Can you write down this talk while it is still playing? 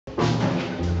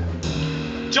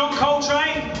John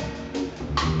Coltrane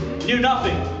knew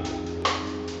nothing.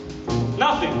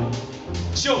 Nothing.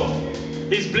 Sure,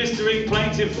 his blistering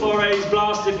plaintive forays,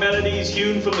 blasted melodies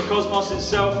hewn from the cosmos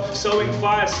itself, sowing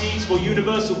fire seeds for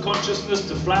universal consciousness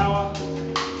to flower.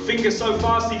 Fingers so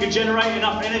fast he could generate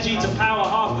enough energy to power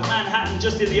half of Manhattan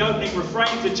just in the opening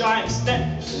refrain to giant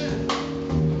steps.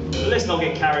 But let's not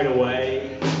get carried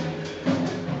away.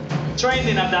 Train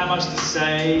didn't have that much to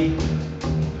say.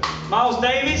 Miles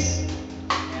Davis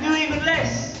knew even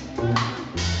less.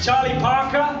 Charlie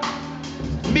Parker,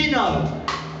 minnow.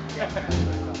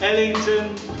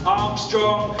 Ellington,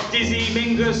 Armstrong, Dizzy,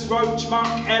 Mingus, Roach,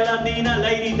 Monk, Ella, Nina,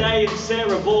 Lady Day and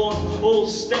Sarah Vaughan, all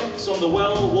steps on the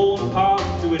well-worn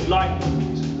path to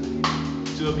enlightenment,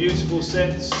 to a beautiful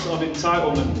sense of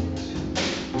entitlement.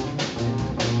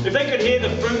 If they could hear the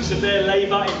fruits of their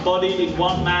labour embodied in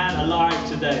one man alive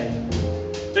today,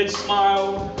 they'd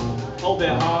smile, hold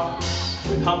their hearts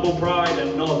with humble pride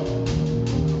and nod.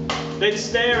 They'd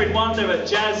stare in wonder at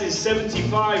jazz's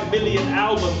 75 million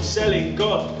albums selling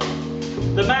God.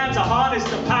 The man to harness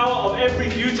the power of every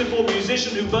beautiful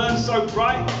musician who burns so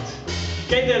bright,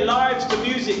 gave their lives to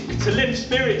music, to lift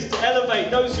spirits, to elevate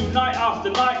those who night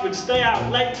after night would stay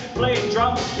out late, playing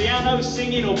drums, piano,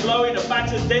 singing or blowing a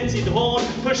battered dented horn,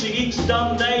 pushing each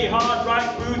done day hard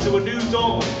right through to a new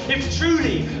dawn. If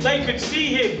truly they could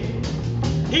see him,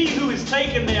 he who has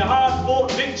taken their hard-fought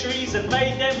victories and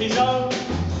made them his own,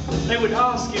 they would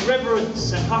ask in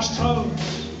reverence and hushed tones,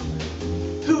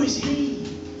 who is he?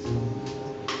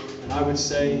 And I would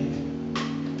say,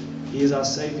 he is our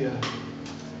saviour,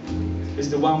 is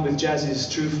the one with jazz's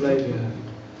true flavour.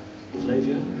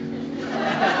 Flavia?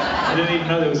 I didn't even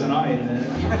know there was an I in there.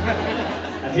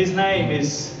 And his name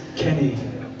is Kenny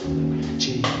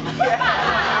G.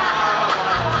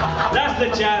 That's the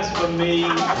jazz for me.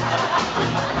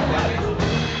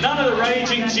 None of the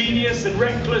raging genius and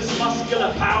reckless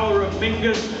muscular power of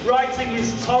Mingus, writing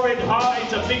his torrid heart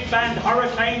into big band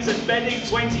hurricanes and bedding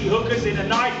 20 hookers in a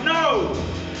night. No!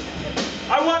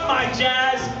 I want my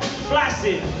jazz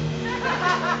flaccid.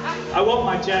 I want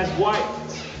my jazz white,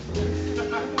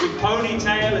 with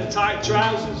ponytail and tight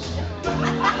trousers.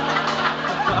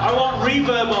 I want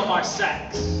reverb on my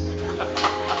sax.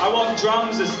 I want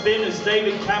drums as thin as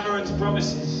David Cameron's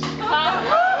promises.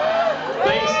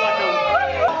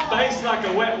 Bass like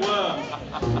a wet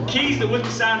worm. Keys that wouldn't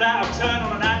sound out of turn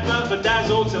on an advert for Daz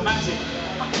Automatic.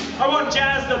 I want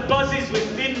jazz that buzzes with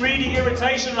thin reading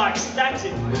irritation like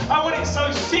static. I want it so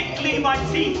sickly my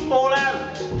teeth fall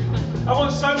out. I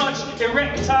want so much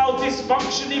erectile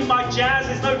dysfunction in my jazz,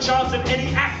 there's no chance of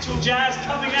any actual jazz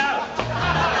coming out.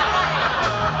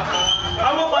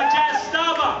 I want my jazz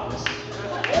Starbucks.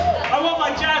 I want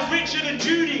my jazz Richard and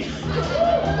Judy.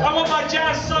 I want my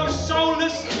jazz so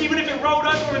soulless, even if it rolled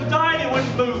over and died, it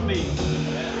wouldn't move me.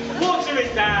 Water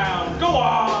it down, go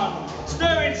on,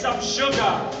 stir in some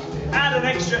sugar, add an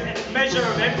extra measure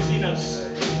of emptiness.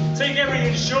 Take every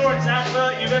insurance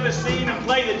advert you've ever seen and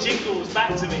play the jingles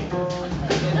back to me.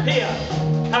 Here,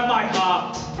 have my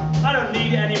heart. I don't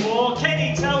need it anymore.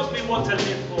 Kenny tells me what to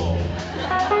live for.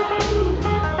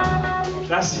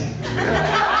 That's it.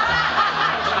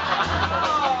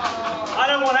 I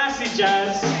don't want acid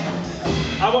jazz.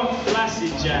 I want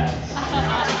flaccid jazz.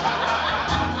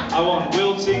 I want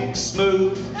wilting,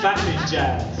 smooth, vapid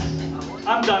jazz.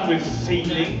 I'm done with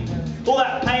feeling. All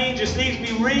that pain just leaves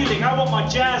me reeling. I want my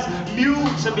jazz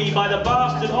mewed to me by the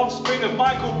bastard offspring of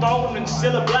Michael Bolton and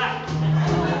Cilla Black.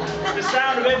 The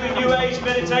sound of every new age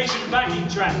meditation backing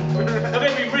track, of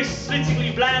every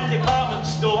wrist-slittingly bland department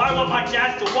store. I want my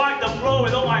jazz to wipe the floor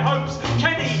with all my hopes.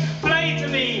 Kenny, play to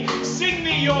me, sing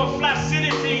me your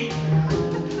flaccidity.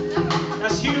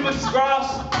 As humans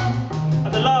grasp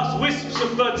at the last wisps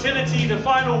of fertility, the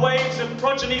final waves of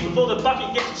progeny before the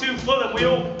bucket gets too full and we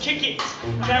all kick it.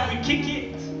 Can we kick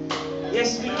it?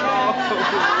 Yes, we can.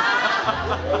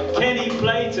 Kenny,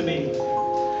 play to me.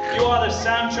 You are the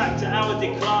soundtrack to our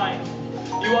decline.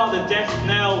 You are the death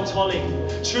knell tolling.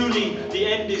 Truly, the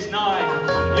end is nigh.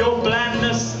 Your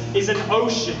blandness is an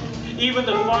ocean. Even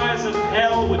the fires of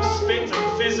hell would spit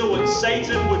and fizzle and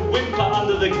Satan would whimper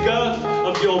under the girth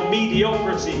of your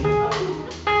mediocrity.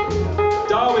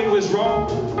 Darwin was wrong.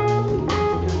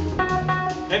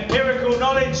 Empirical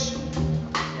knowledge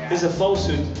is a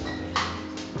falsehood.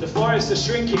 The forests are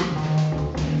shrinking.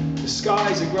 The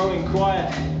skies are growing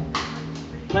quiet.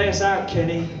 Play us out,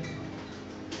 Kenny.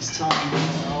 It's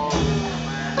time.